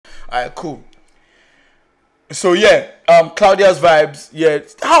Alright, cool. So yeah, Claudia's vibes. Yeah,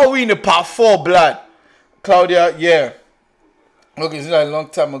 how are we in the part 4, blood? Claudia, yeah. Okay, it's like a long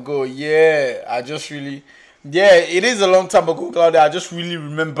time ago. Yeah, I just really, yeah, it is a long time ago, Claudia. I just really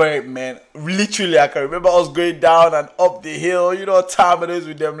remember it, man. Literally, I can remember us going down and up the hill. You know what time it is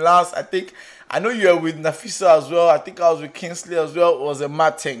with them last. I know you were with Nafisa as well. I think I was with Kingsley as well. It was a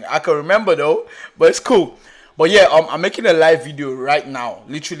mad thing. I can remember though, but it's cool. But yeah, I'm making a live video right now.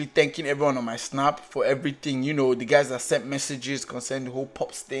 Literally thanking everyone on my Snap for everything. You know, the guys that sent messages concerning the whole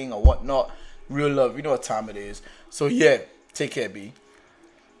Pops thing or whatnot. Real love. You know what time it is. So yeah. Take care, B.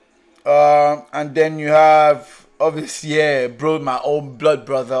 And then you have, obviously, yeah, bro, my own blood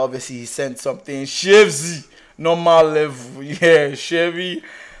brother. Obviously, he sent something. Shevzi, normal level. Yeah, Chevy,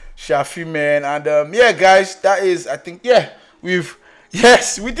 Shafi, man. And, yeah, guys, that is, I think, yeah,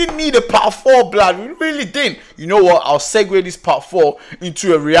 yes, we didn't need a part 4, blood. We really didn't. You know what? I'll segue this part 4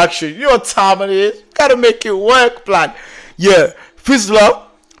 into a reaction. You know what time it is? Gotta make it work, blood. Yeah, Fizzler,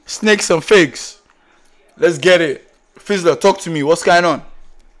 snakes and figs. Let's get it. Fizzler, talk to me. What's going on?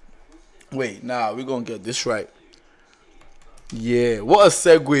 Wait, nah, we're gonna get this right. Yeah, what a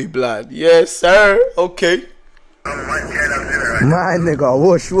segue, blood. Yes, sir. Okay. My nigga,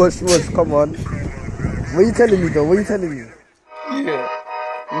 whoosh. Come on. What are you telling me, though? What are you telling me? Yeah.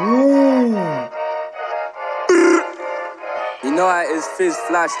 Ooh. You know how it is, fizz,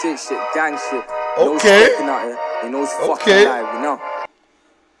 flash, stick shit, gang shit. Okay. You know it's fucking live, you know.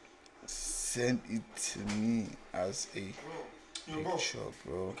 Send it to me as a picture,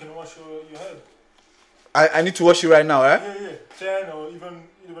 bro. You can wash your head. I need to wash it right now, eh? Yeah. 10 or even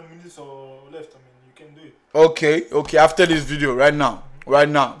minutes or left. I mean, you can do it. Okay. After this video, right now,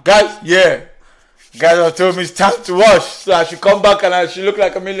 guys. Yeah, guys have told me it's time to wash, so I should come back and I should look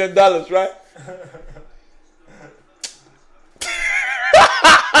like $1 million, right?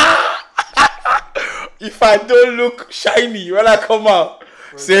 If I don't look shiny when I come out,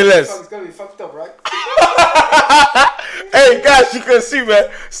 say less. It's gonna be fucked up, right? Hey guys, you can see, man.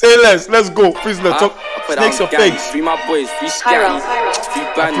 Say less. Let's go. Fizzler, talk. Snakes or fakes. Free my boys, free scary, free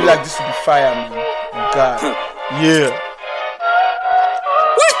I feel like this will be fire, man. Oh, God. Yeah.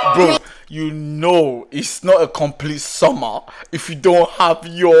 Bro, you know it's not a complete summer if you don't have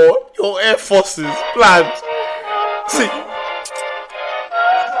your Air Forces planned. See.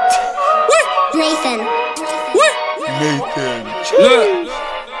 Nathan. Look.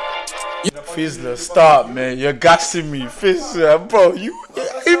 Fizzler, stop, man. You're gassing me. Fizzler, bro, you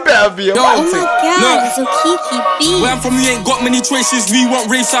better be a man. Oh my God, so Kiki B. Where I'm from, we ain't got many choices. We want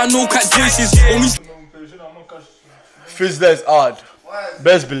race, I know cat choices. Fizzler is hard.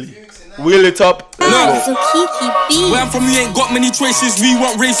 Best believe. Wheel it up. So Kiki B. Where I'm from, we ain't got many choices. We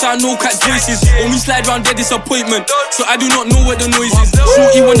want race, I know cat choices. When we slide round their disappointment, so I do not know what the noise is.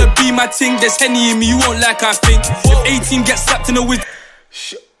 Shorty wanna be my ting, there's Henny in me, you won't like I think. If 18 gets slapped in the with.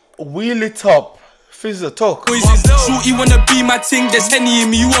 Wheel it up. Fizzler, talk. Shorty wanna be my ting, there's Henny in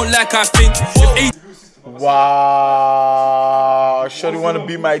me, you won't like I think. Wow. Shorty wanna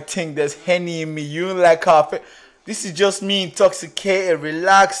be my ting, there's Henny in me, you don't like how I think. This is just me intoxicated,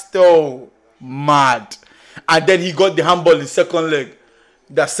 relaxed though. Mad. And then he got the handball in second leg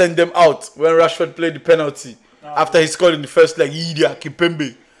that sent them out when Rashford played the penalty. After he scored in the first leg, Idia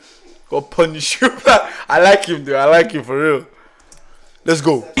Kipembe got punished. I like him though, I like him for real. Let's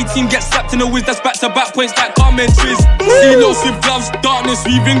go. 18 gets slapped in the whiz, that's back-to-back points like commentaries. Silos with gloves, darkness,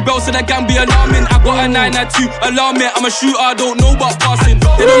 we ring bells so that can be alarming. I got a 992, alarm it, I'm a shooter, I don't know about passing.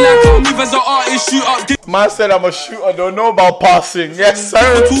 They don't like how I move as an artist, shoot up. Man said I'm a shooter, don't know about passing. Yes, sir.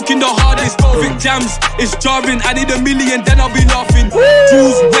 I'm talking the hardest, Vic jams, it's jarring. I need $1 million, then I'll be laughing.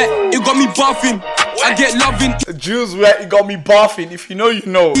 Jules wet, it got me buffing. I get loving. Jules wet, it got me bathing. If you know, you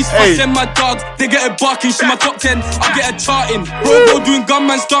know. These hey. And my dogs, they get a barking. She my top 10, I get a charting. Bro, doing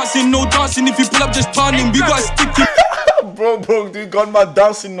gunman's dancing, no dancing. If you pull up, just turning. We got a sticky. bro, doing gunman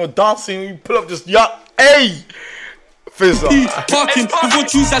dancing, no dancing. You pull up, just hey. Fizzler. Parking, before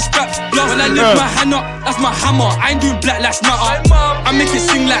choose that scraps. When I lift my hand up, that's my hammer. I ain't doing black, that's not up. I make it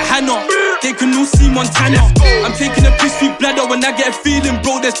sing like Hannah. They can all see Montana. I'm taking a piss with bladder. When I get a feeling,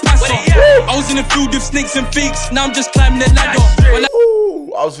 bro, there's passer. I was in the field with snakes and fakes. Now I'm just climbing the ladder.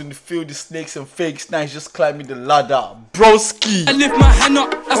 I was in the field with snakes and fakes. Now he's just climbing the ladder. Broski. I lift my hand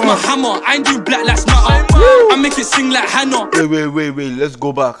up, that's my hammer. I ain't doing black, that's not up. I make it sing like Hannah. Wait. Let's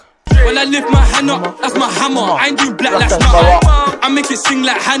go back. When I lift my hand up, that's my hammer. I ain't doing black, that's not up. I make it sing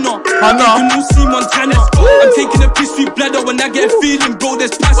like Hannah. You can all see Montana. I'm taking a piss with bladder. When I get a feeling, bro,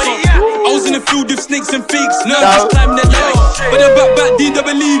 there's passer. I was in the field with snakes and fakes. Now I'm just climbing the ladder. Back,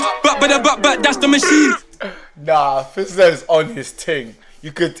 D-double-E. Back, that's the machine. Nah, Fizzler is on his thing.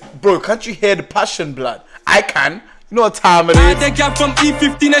 You could, bro. Can't you hear the passion, blood? I can. You know what time it I is. had a gal from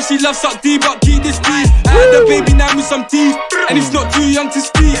E15 and she loves suck D, but keep this peace. I had a baby now with some teeth, and it's not too young to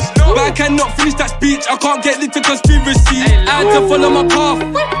speak. But I cannot finish that speech, I can't get lit to conspiracy. I had to follow my path,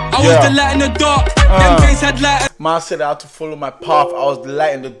 I was the light in the dark. Them days had light. Man said I had to follow my path. I was the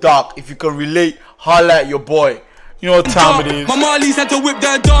light in the dark. If you can relate, holla at your boy. You know what time it is. My Marlies had to whip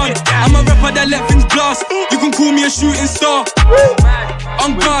their dawn. I'm a rapper that let things blast. You can call me a shooting star.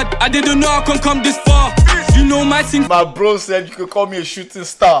 On God, I didn't know I can come this far. You know my thing. My bro said you could call me a shooting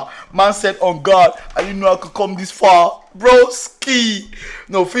star. Man said on God, I didn't know I could come this far. Bro, ski.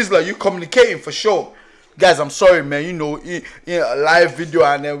 No, Fizzler, you communicating for sure. Guys, I'm sorry, man. You know, in a live video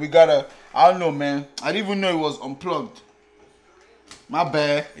and then we gotta, I don't know, man. I didn't even know it was unplugged. My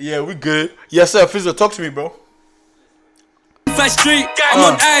bad. Yeah, we good. Yes, sir. Fizzler, talk to me, bro. Flash straight,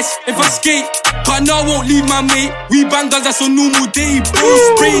 I'm on ice if I skate. Cause now I won't leave my mate. We bang guns, that's a normal day.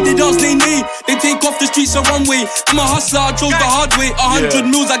 Bro, spray, they dance, they take off the streets a one way. I'm a hustler, I chose the hard way. 100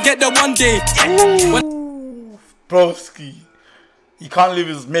 mils, I get there one day. Broski, he can't leave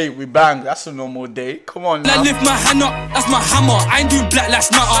his mate. We bang, that's a normal day. Come on now. I lift my hand up, that's my hammer. I ain't doing black, that's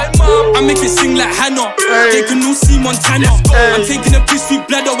matter. I make it sing like Hannah. They can all see Montana. I'm taking a piece sweet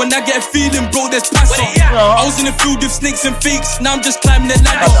bladder. When I get a feeling, bro, there's passion. I was in the field with snakes and fakes. Now I'm just climbing the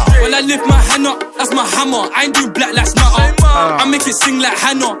ladder. When I lift my hand up, that's my hammer. I ain't doing black, that's matter. I make it sing like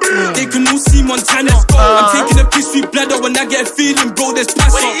Hannah. They can all see Montana. I'm taking a piece sweet bladder. When I get a feeling, bro, there's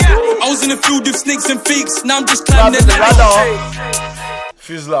passion. I was in the field with snakes and fakes. Now I'm just climbing the ladder.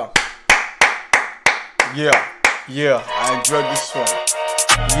 Fizzler. Yeah, I enjoyed this one.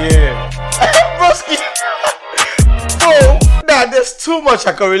 Yeah. Broski. Bro, nah, there's too much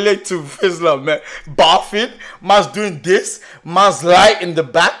I can relate to Fizzler, man. Barfing, man's doing this, man's light in the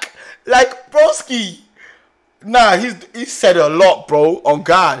back. Like, broski. Nah, he said a lot, bro. On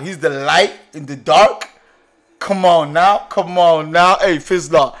God, he's the light in the dark. Come on now. Hey,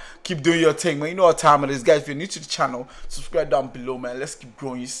 Fizzler, keep doing your thing, man. You know what time it is, guys. If you're new to the channel, subscribe down below, man. Let's keep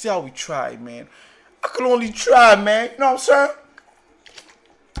growing. You see how we try, man. I can only try, man. You know what I'm saying?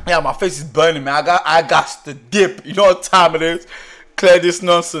 Yeah, my face is burning, man. I got the dip. You know what time it is? Clear this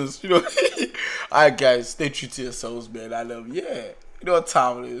nonsense. You know. Alright, guys, stay true to yourselves, man. I love you. Yeah. You know what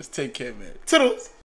time it is. Take care, man. Toodles.